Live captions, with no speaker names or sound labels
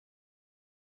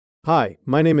Hi,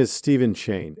 my name is Stephen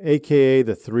Shane, aka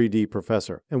the 3D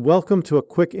Professor, and welcome to a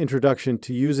quick introduction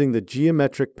to using the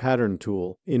Geometric Pattern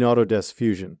tool in Autodesk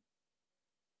Fusion.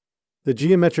 The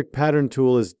Geometric Pattern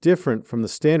tool is different from the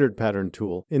Standard Pattern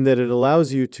tool in that it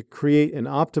allows you to create an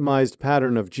optimized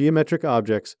pattern of geometric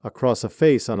objects across a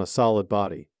face on a solid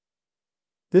body.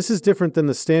 This is different than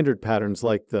the standard patterns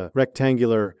like the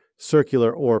rectangular,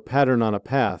 circular, or pattern on a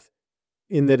path,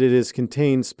 in that it is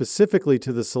contained specifically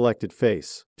to the selected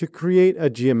face. To create a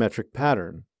geometric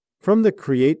pattern, from the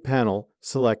Create panel,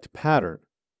 select Pattern,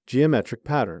 Geometric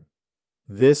Pattern.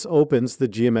 This opens the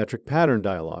Geometric Pattern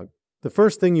dialog. The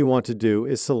first thing you want to do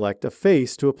is select a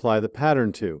face to apply the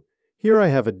pattern to. Here I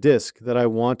have a disk that I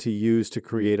want to use to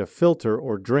create a filter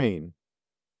or drain.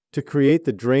 To create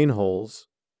the drain holes,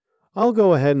 I'll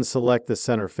go ahead and select the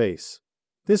center face.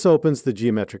 This opens the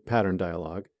Geometric Pattern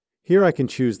dialog. Here I can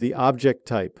choose the object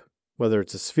type, whether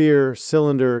it's a sphere,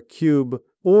 cylinder, cube,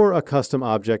 or a custom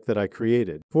object that I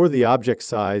created. For the object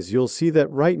size, you'll see that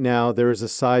right now there is a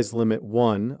size limit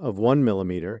 1 of 1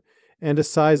 millimeter and a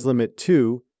size limit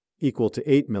 2 equal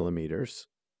to 8 millimeters.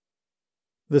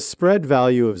 The spread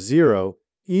value of 0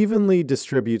 evenly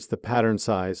distributes the pattern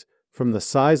size from the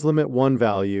size limit 1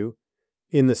 value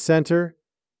in the center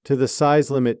to the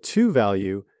size limit 2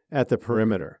 value at the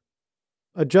perimeter.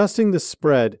 Adjusting the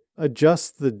spread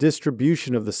adjusts the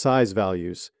distribution of the size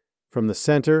values from the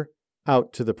center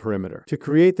out to the perimeter. To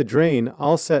create the drain,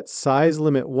 I'll set size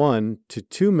limit 1 to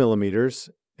 2 millimeters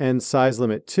and size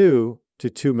limit 2 to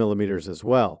 2 millimeters as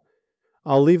well.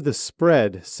 I'll leave the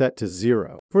spread set to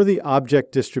 0. For the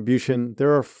object distribution,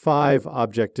 there are 5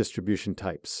 object distribution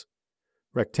types: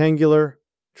 rectangular,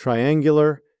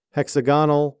 triangular,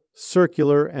 hexagonal,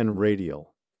 circular, and radial.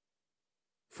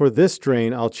 For this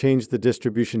drain, I'll change the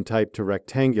distribution type to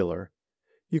rectangular.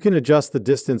 You can adjust the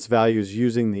distance values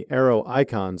using the arrow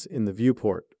icons in the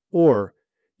viewport, or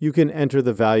you can enter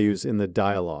the values in the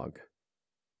dialog.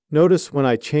 Notice when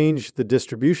I change the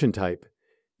distribution type,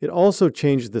 it also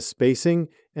changed the spacing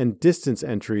and distance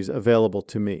entries available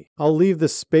to me. I'll leave the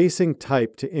spacing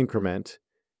type to increment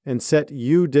and set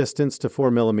U distance to 4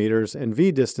 millimeters and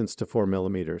V distance to 4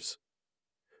 millimeters.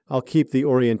 I'll keep the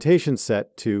orientation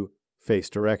set to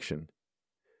face direction.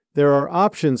 There are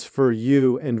options for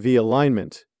U and V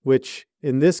alignment, which,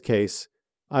 in this case,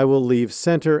 I will leave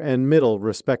center and middle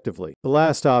respectively. The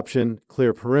last option,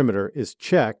 Clear Perimeter, is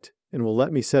checked and will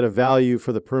let me set a value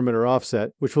for the perimeter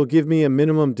offset, which will give me a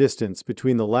minimum distance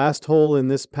between the last hole in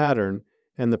this pattern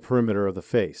and the perimeter of the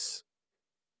face.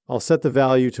 I'll set the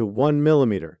value to 1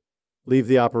 millimeter, leave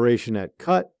the operation at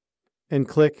Cut, and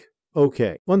click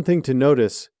OK. One thing to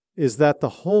notice is that the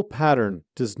whole pattern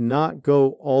does not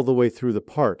go all the way through the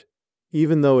part,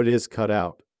 even though it is cut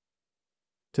out.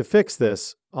 To fix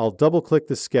this, I'll double-click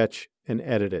the sketch and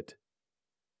edit it.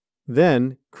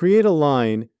 Then, create a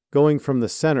line going from the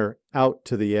center out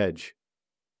to the edge.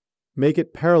 Make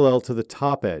it parallel to the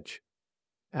top edge.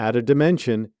 Add a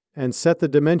dimension and set the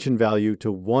dimension value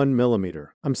to 1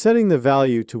 millimeter. I'm setting the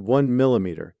value to 1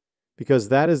 millimeter because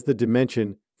that is the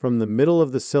dimension from the middle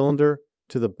of the cylinder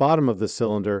to the bottom of the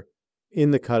cylinder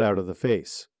in the cutout of the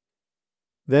face.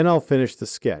 Then I'll finish the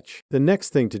sketch. The next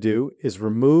thing to do is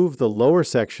remove the lower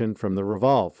section from the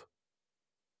revolve.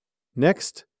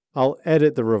 Next, I'll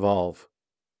edit the revolve.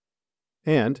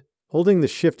 And, holding the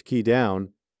Shift key down,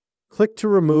 click to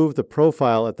remove the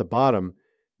profile at the bottom,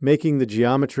 making the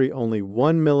geometry only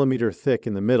 1 millimeter thick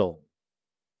in the middle.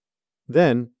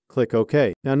 Then, click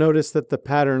OK. Now notice that the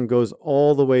pattern goes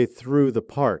all the way through the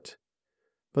part.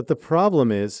 But the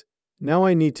problem is, now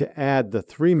I need to add the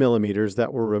 3 millimeters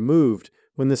that were removed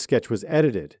when the sketch was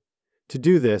edited. To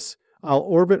do this, I'll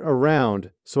orbit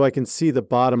around so I can see the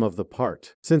bottom of the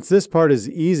part. Since this part is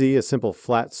easy, a simple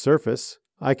flat surface,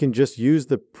 I can just use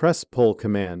the Press Pull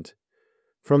command.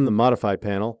 From the Modify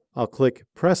panel, I'll click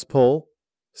Press Pull,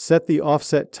 set the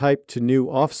offset type to New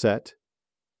Offset,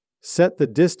 set the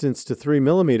distance to 3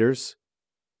 millimeters,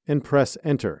 and press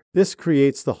Enter. This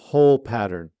creates the whole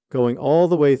pattern, going all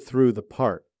the way through the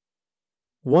part.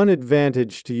 One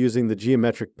advantage to using the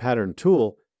Geometric Pattern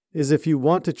tool is if you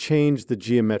want to change the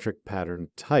geometric pattern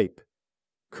type.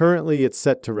 Currently it's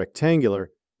set to rectangular,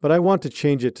 but I want to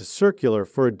change it to circular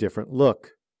for a different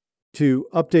look. To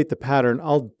update the pattern,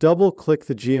 I'll double-click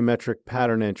the geometric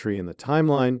pattern entry in the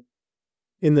timeline.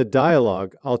 In the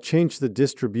dialog, I'll change the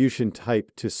distribution type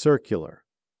to circular.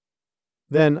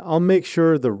 Then I'll make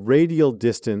sure the radial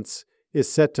distance is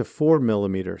set to 4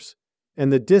 millimeters,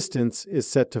 and the distance is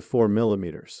set to 4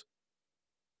 millimeters.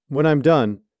 When I'm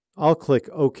done, I'll click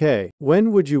OK.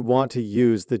 When would you want to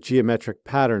use the Geometric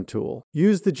Pattern tool?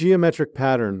 Use the geometric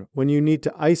pattern when you need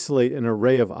to isolate an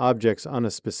array of objects on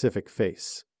a specific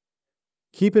face.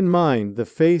 Keep in mind, the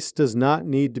face does not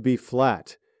need to be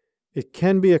flat. It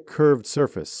can be a curved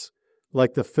surface,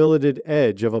 like the filleted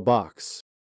edge of a box.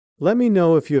 Let me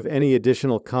know if you have any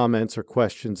additional comments or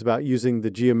questions about using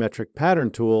the Geometric Pattern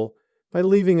tool by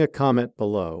leaving a comment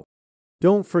below.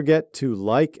 Don't forget to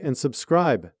like and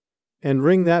subscribe, and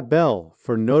ring that bell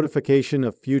for notification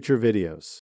of future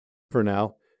videos. For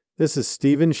now, this is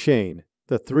Stephen Shane,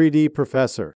 the 3D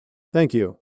Professor. Thank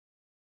you.